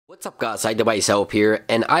What's up guys, iDevice Help here,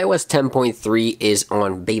 and iOS 10.3 is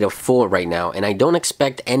on beta 4 right now, and I don't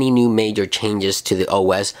expect any new major changes to the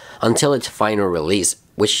OS until its final release,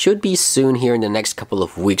 which should be soon here in the next couple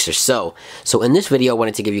of weeks or so. So in this video, I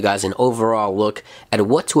wanted to give you guys an overall look at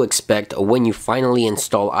what to expect when you finally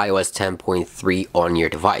install iOS 10.3 on your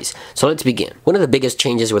device. So let's begin. One of the biggest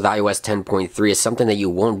changes with iOS 10.3 is something that you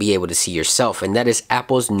won't be able to see yourself, and that is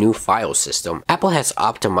Apple's new file system. Apple has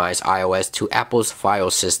optimized iOS to Apple's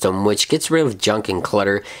file system, which gets rid of junk and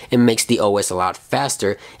clutter and makes the OS a lot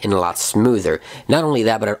faster and a lot smoother. Not only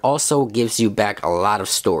that, but it also gives you back a lot of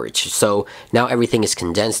storage. So now everything is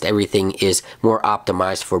condensed, everything is more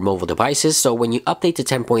optimized for mobile devices. So when you update to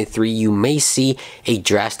 10.3, you may see a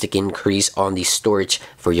drastic increase on the storage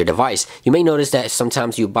for your device. You may notice that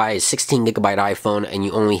sometimes you buy a 16 gigabyte iPhone and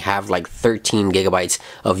you only have like 13 gigabytes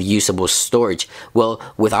of usable storage. Well,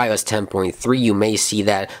 with iOS 10.3, you may see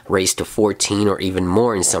that raised to 14 or even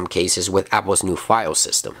more in some cases with Apple's new file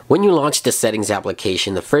system. When you launch the settings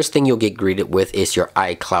application, the first thing you'll get greeted with is your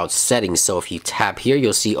iCloud settings. So if you tap here,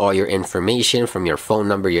 you'll see all your information from your phone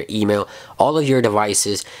number, your email, all of your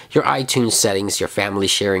devices, your iTunes settings, your family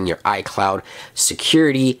sharing, your iCloud,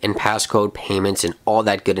 security and passcode payments, and all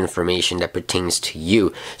that good information that pertains to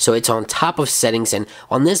you. So it's on top of settings, and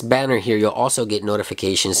on this banner here, you'll also get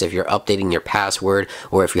notifications if you're updating your password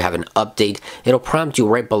or if you have an update. It'll prompt you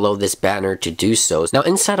right below this banner to do so. Now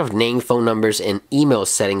inside of name, phone numbers, and email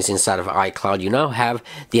settings inside of iCloud, you now have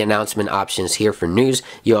the announcement options here for news.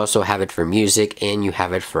 You also have it for music, and you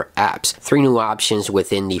have it for apps. 3 new options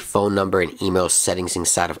within the phone number and email settings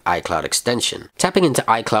inside of iCloud extension. Tapping into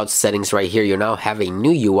iCloud settings right here, you now have a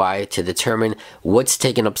new UI to determine what's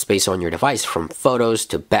taking up space on your device, from photos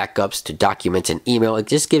to backups to documents and email. It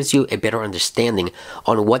just gives you a better understanding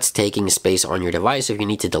on what's taking space on your device. If you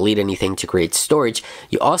need to delete anything to create storage,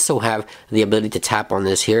 you also have the ability to tap on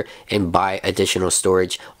this here and buy additional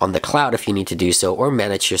storage on the cloud if you need to do so, or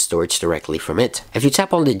manage your storage directly from it. If you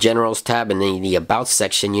tap on the Generals tab and then the About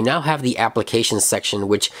section, you now have the Applications section,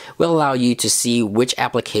 which will allow you to see which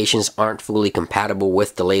applications aren't fully compatible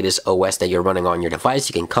with the latest OS that you're running on your device.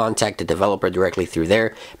 You can contact the developer directly through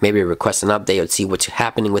there, maybe request an update or see what's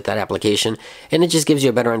happening with that application, and it just gives you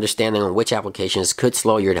a better understanding on which applications could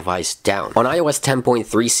slow your device down. On iOS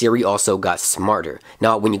 10.3, Siri also got smarter.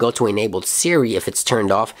 Now when you go to enabled Siri, if it's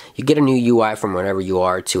turned off, you get a new UI from wherever you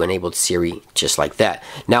are to enabled Siri, just like that.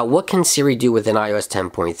 Now what can Siri do within iOS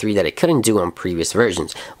 10.3 that it couldn't do on previous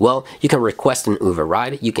versions? Well, you can request an Uber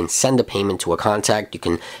ride, you can send a payment to a contact, you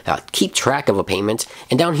can keep track of a payment,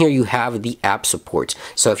 and down here you have the app support.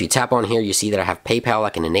 So if you tap on here, you see that I have PayPal, I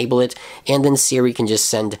can enable it, and then Siri can just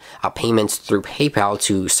send payments through PayPal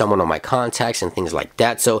to someone on my contacts and things like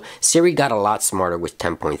that. So Siri got a lot smarter with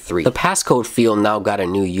 10.3. The passcode field now got a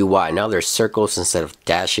new UI. Now there's circles instead of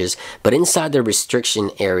dashes, but inside the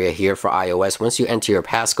restriction area here for iOS, once you enter your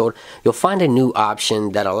passcode, you'll find a new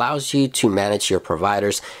option that allows you to manage your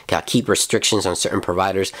providers, keep restrictions on certain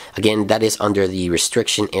providers. Again, that is under the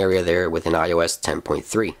restriction area there within iOS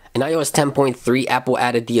 10.3. In iOS 10.3, Apple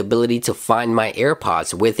added the ability to find my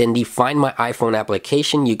AirPods. Within the Find My iPhone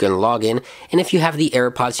application, you can log in, and if you have the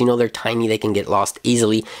AirPods, you know they're tiny, they can get lost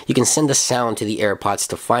easily. You can send a sound to the AirPods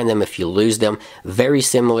to find them if you lose them. Very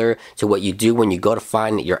similar to what you do when you go to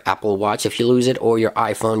find your Apple Watch if you lose it, or your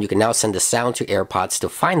iPhone. You can now send a sound to AirPods to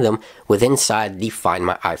find them within inside the Find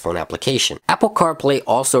My iPhone application. Apple CarPlay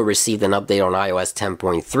also received an update on iOS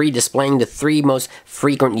 10.3, displaying the 3 most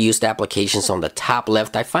frequent used applications on the top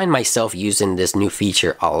left. I find myself using this new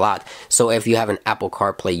feature a lot. So if you have an Apple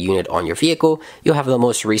CarPlay unit on your vehicle, you'll have the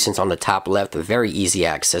most recent on the top left, very easy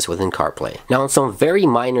access within CarPlay. Now, some very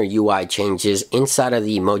minor UI changes inside of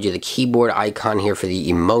the emoji, the keyboard icon here for the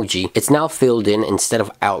emoji, it's now filled in instead of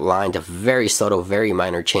outlined. A very subtle, very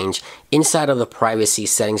minor change. Inside of the privacy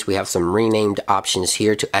settings, we have some renamed options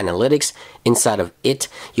here to analytics. Inside of it,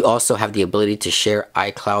 you also have the ability to share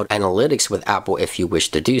iCloud analytics with Apple if you wish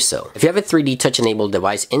to do so. If you have a 3D touch enabled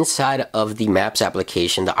device, inside of the Maps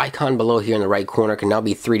application, the icon below here in the right corner can now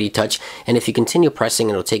be 3D touch, and if you continue pressing,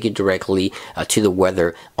 it'll take you directly to the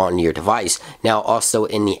weather on your device. Now also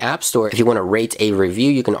in the App Store, if you want to rate a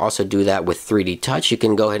review, you can also do that with 3D touch. You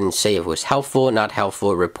can go ahead and say if it was helpful, not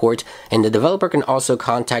helpful, report, and the developer can also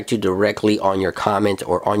contact you directly directly on your comment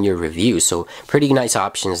or on your review. So pretty nice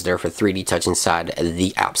options there for 3D Touch inside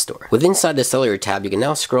the App Store. With inside the Cellular tab, you can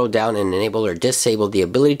now scroll down and enable or disable the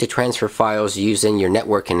ability to transfer files using your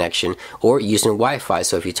network connection or using Wi-Fi.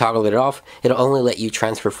 So if you toggle it off, it'll only let you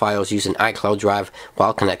transfer files using iCloud Drive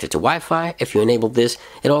while connected to Wi-Fi. If you enable this,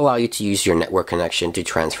 it'll allow you to use your network connection to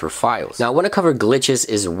transfer files. Now I want to cover glitches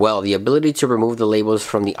as well. The ability to remove the labels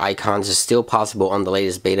from the icons is still possible on the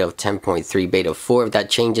latest beta of 10.3 beta 4. If that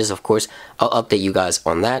changes, of course, I'll update you guys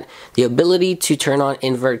on that. The ability to turn on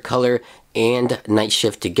invert color and night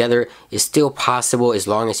shift together is still possible as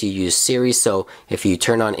long as you use Siri. So if you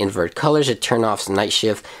turn on invert colors, it turns off night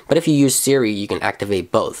shift, but if you use Siri, you can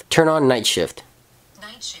activate both. Turn on night shift.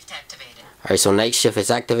 Night shift activated. Alright, so night shift is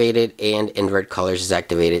activated and invert colors is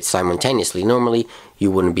activated simultaneously. Normally, you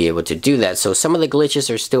wouldn't be able to do that. So some of the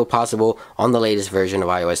glitches are still possible on the latest version of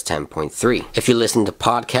iOS 10.3. If you listen to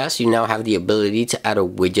podcasts, you now have the ability to add a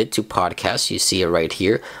widget to podcasts. You see it right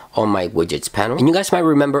here on my widgets panel. And you guys might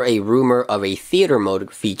remember a rumor of a theater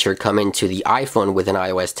mode feature coming to the iPhone within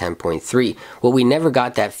iOS 10.3. Well, we never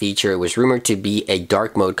got that feature. It was rumored to be a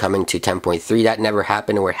dark mode coming to 10.3. That never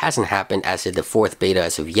happened, or it hasn't happened as of the 4th beta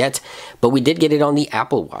as of yet. But we did get it on the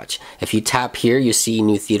Apple Watch. If you tap here, you see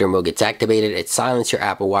new theater mode gets activated. It silences your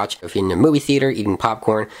Apple Watch. If you're in the movie theater eating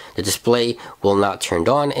popcorn, the display will not turn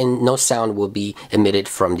on and no sound will be emitted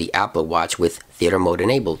from the Apple Watch with theater mode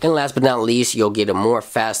enabled. And last but not least, you'll get a more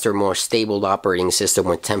faster, more stable operating system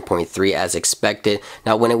with 10.3 as expected.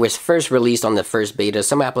 Now, when it was first released on the first beta,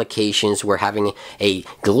 some applications were having a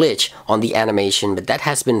glitch on the animation, but that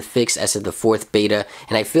has been fixed as of the 4th beta,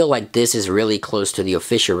 and I feel like this is really close to the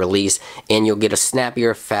official release, and you'll get a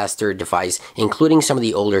snappier, faster device, including some of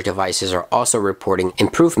the older devices are also reporting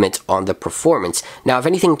improvement on the performance. Now, if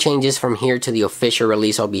anything changes from here to the official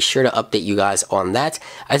release, I'll be sure to update you guys on that.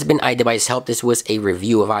 It's been iDevice Help. This was a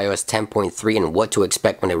review of iOS 10.3 and what to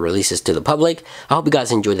expect when it releases to the public. I hope you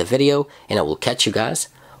guys enjoyed the video, and I will catch you guys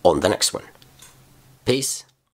on the next one. Peace.